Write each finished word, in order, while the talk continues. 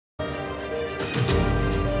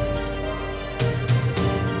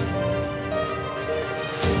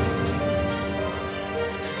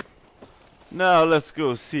Now let's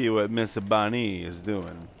go see what Miss Bonnie is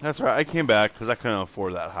doing. That's right, I came back because I couldn't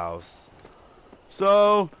afford that house.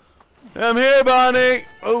 So, I'm here, Bonnie.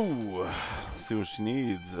 Oh, let's see what she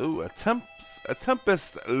needs. Oh, a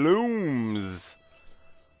Tempest Looms.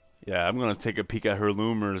 Yeah, I'm gonna take a peek at her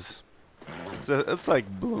loomers. It's like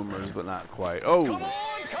bloomers, but not quite. Oh, come on,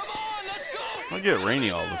 let's go. I'll get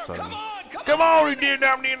rainy all of a sudden. Come on, you did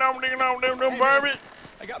baby.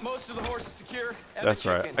 I got most of the horses secure. That's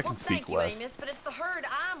right. I can speak thank you, West. Amos, but it's the herd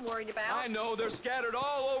I'm worried about. I know they're scattered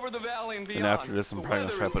all over the valley and beyond. And after this, I'm probably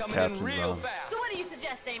gonna try to put captions on. So what do you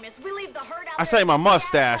suggest, Amos? We leave the herd out I say my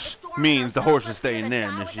mustache means the horse is staying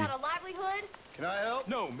there, Missy. Missy. Can I help?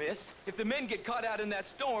 No, miss. If the men get caught out in that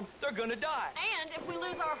storm, they're gonna die. And if we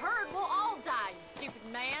lose our herd, we'll all die, you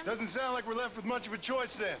stupid man. Doesn't sound like we're left with much of a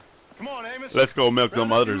choice then. Come on, Amos. Let's go milk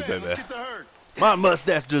them others, baby. baby. Let's get the herd. My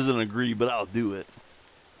mustache doesn't agree, but I'll do it.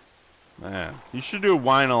 Man, you should do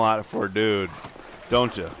whine a lot for a dude,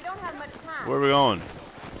 don't you? We don't have much time. Where are we going?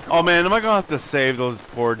 Oh man, am I gonna have to save those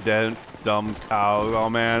poor dead, dumb cows?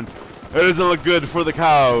 Oh man, it doesn't look good for the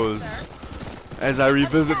cows. As I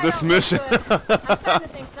revisit this mission. I'm starting to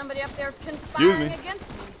think somebody up there is conspiring me. against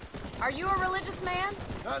me. Are you a religious man?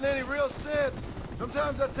 Not in any real sense.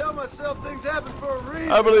 Sometimes I tell myself things happen for a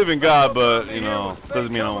reason. I believe in God, but you know,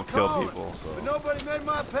 doesn't mean I won't kill people. So But nobody made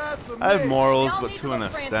my path for me. I have morals, We all but need to look an for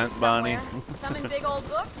extent, answers Bonnie. somewhere. Some in big old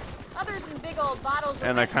books, others in big old bottles of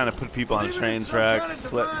And I whiskey. kind of put people on Believing train in some kind tracks, of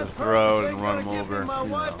slit divine their purpose throat, ain't and run gonna them give me over. my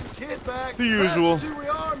You wife know. and kid back. The usual. That's who we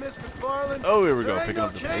are, Miss McFarland. Oh, here we go, There ain't picking no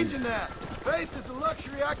up the changing pace. that. Faith is a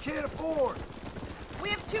luxury I can't afford. We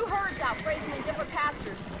have 2 herds out grazing in different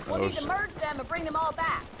pastures. We'll Oh, need to shit. merge them and bring them all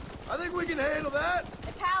back. I think we can handle that.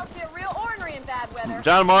 The cows get real ornery in bad weather.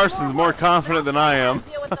 John Marston's more horses, confident but than I I'll am.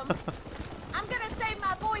 deal with them. I'm gonna save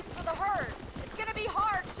my voice for the herd. It's gonna be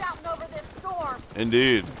hard shouting over this storm.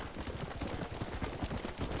 Indeed.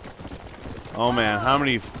 Oh man, how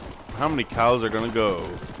many cows are gonna go?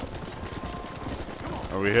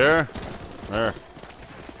 Are we here? Where?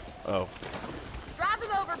 Oh, Drive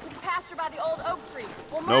them over to the pasture by the old oak tree.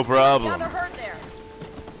 We'll No merge them with problem. the other herd there.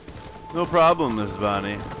 no problem, Miss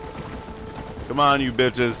Bonnie. Come on, you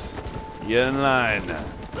bitches. Get in line.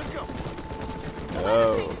 Let's go.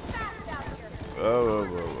 Oh. Fast out here. Whoa, whoa,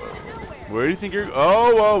 whoa, whoa. Nowhere. Where do you think you're?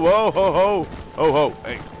 Oh, whoa, whoa, ho, ho, ho, ho.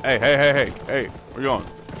 Hey, hey, hey, hey, hey, hey. Where you going?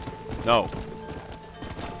 No.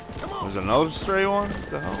 Come on. There's another stray one. What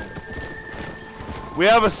the hell? We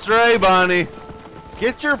have a stray, Bonnie.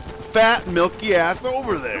 Get your fat, milky ass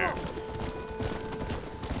over there.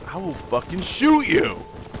 I will fucking shoot you.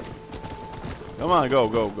 Come on, go,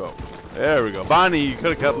 go, go. There we go. Bonnie, you could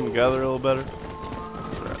have kept them together a little better.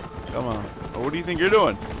 That's right. Come on. Oh, what do you think you're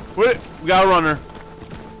doing? Wait, we got a runner.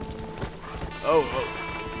 Oh, oh.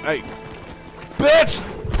 Hey. Bitch!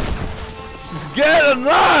 Just get in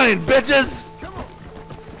line, bitches! Come on.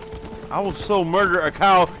 I will so murder a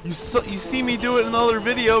cow. You see me do it in another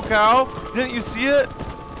video, cow? Didn't you see it?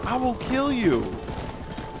 I will kill you.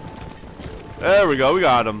 There we go. We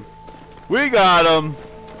got him. We got him.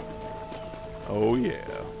 Oh, yeah.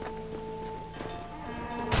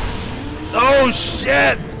 Oh,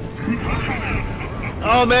 shit!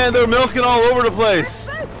 Oh, man, they're milking all over the place.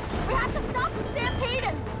 Spook! We have to stop them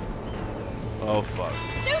stampeding. Oh, fuck.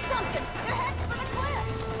 Do something. They're heading for the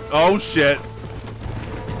cliff. Oh, shit.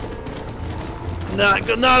 Not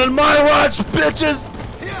on my watch, bitches!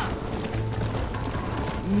 Here.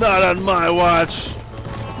 Not on my watch.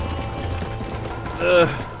 Oh!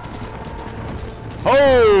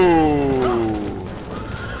 Oh!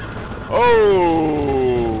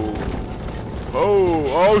 Oh!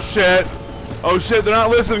 Oh shit! Oh shit! They're not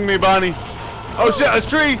listening to me, Bonnie. Oh shit! A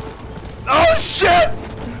tree! Oh shit!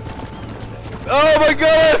 Oh my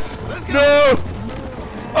goodness! No!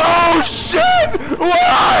 Oh shit!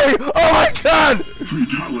 Why? Oh my god!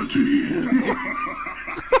 Fatality.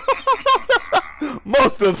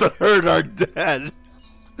 Most of the herd are dead.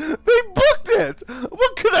 They booked it.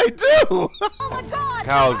 What could I do? Oh my God!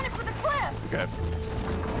 Cows. They're running for the cliff. Okay.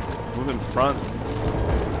 Move in front.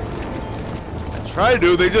 I tried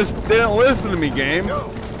to. They didn't listen to me, game. Yeah,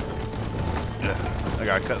 I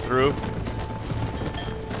got cut through.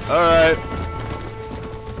 All right.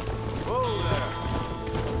 Whoa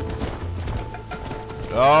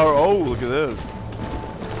there. Oh, look at this.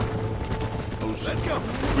 Oh shit. Let's go.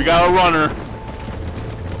 We got a runner.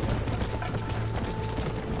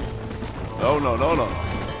 Oh no no no.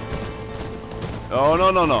 Oh no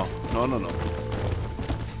no no no no no.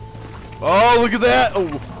 Oh look at that! Oh,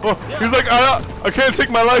 he's like I can't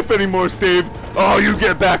take my life anymore, Steve. Oh, you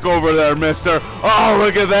get back over there, Mister. Oh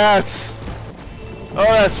look at that. Oh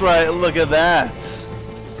that's right. Look at that.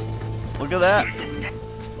 Look at that.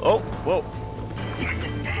 Oh, whoa.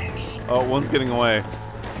 Oh, one's getting away.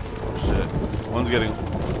 Oh shit. One's getting.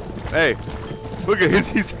 Hey, look at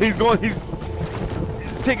he's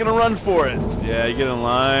taking a run for it. Yeah, you get in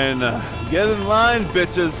line. Get in line,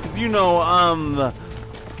 bitches, because you know I'm the.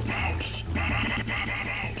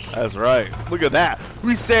 That's right. Look at that.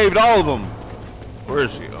 We saved all of them. Where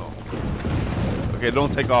is she? Oh. Okay,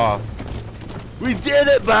 don't take off. We did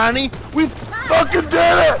it, Bonnie. We fucking did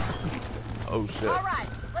it. Oh shit. All right,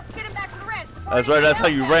 let's get him back to the ranch. That's right. That's how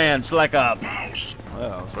you ranch, like a. Yeah,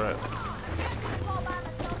 that's right.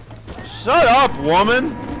 Shut up, woman.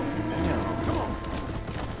 Damn. Come on.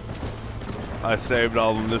 I saved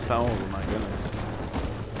all of them this time. Oh my goodness.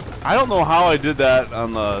 I don't know how I did that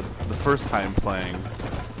on the first time playing.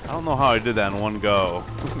 I don't know how I did that in one go.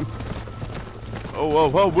 Oh, whoa,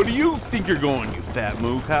 whoa, what do you think you're going, you fat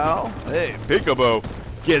moo cow? Hey, Peekaboo,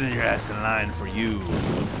 get in your ass in line for you.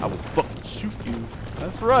 I will fucking shoot you.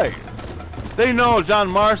 That's right. They know John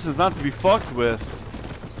Marston's not to be fucked with.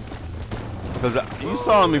 Because you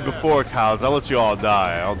saw me before, cows. I'll let you all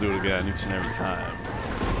die. I'll do it again each and every time.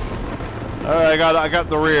 Alright, I got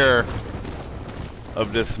the rear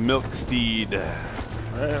of this milk steed.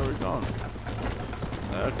 Alright, we're going.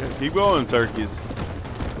 Okay, keep going, turkeys.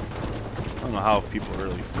 I don't know how people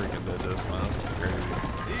really freaking did this, man. This is crazy.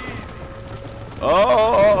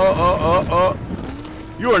 Oh.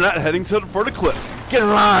 You are not heading for the cliff. Get in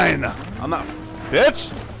line. I'm not.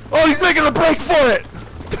 Bitch. Oh, he's making a break for it.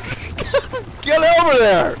 Get over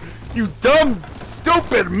there. You dumb,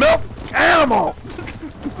 stupid milk animal.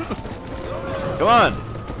 Come on.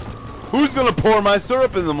 Who's going to pour my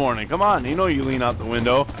syrup in the morning? Come on. You know you lean out the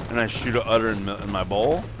window and I shoot an udder in my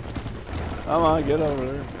bowl. Come on, get over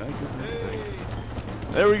there.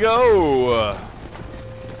 There we go.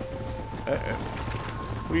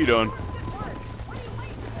 What are you doing?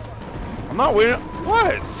 I'm not waiting.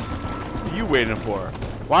 What? What are you waiting for?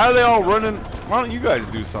 Why are they all running? Why don't you guys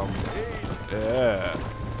do something? Yeah.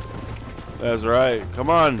 That's right. Come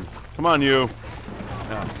on. Come on, you.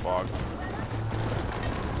 Ah, fuck.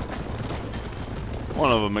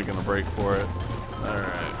 One of them making a break for it.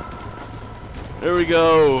 Alright. There we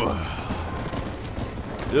go.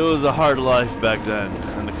 It was a hard life back then,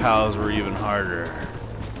 and the cows were even harder.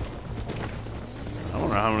 I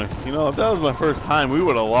wonder how many, you know, if that was my first time, we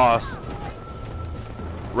would have lost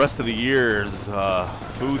rest of the year's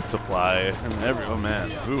food supply, and oh man,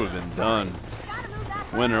 we would have been done.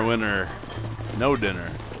 Winner, winner, no dinner.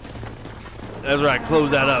 That's right,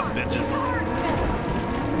 close that up, bitches.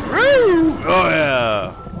 Woo! Oh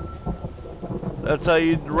yeah. That's how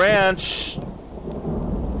you ranch.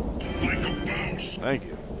 Thank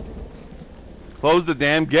you. Close the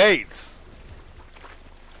damn gates.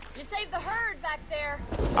 You saved the herd back there.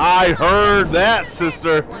 I heard that,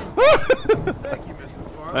 sister. Thank you, Mr.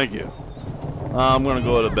 Farmer. Thank you. I'm gonna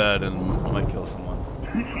go to bed and I might kill someone.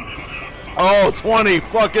 Oh, 20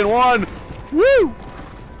 fucking 1. Woo!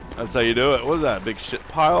 That's how you do it. What is that? Big shit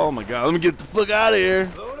pile? Oh my god. Let me get the fuck out of here.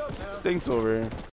 Stinks over here.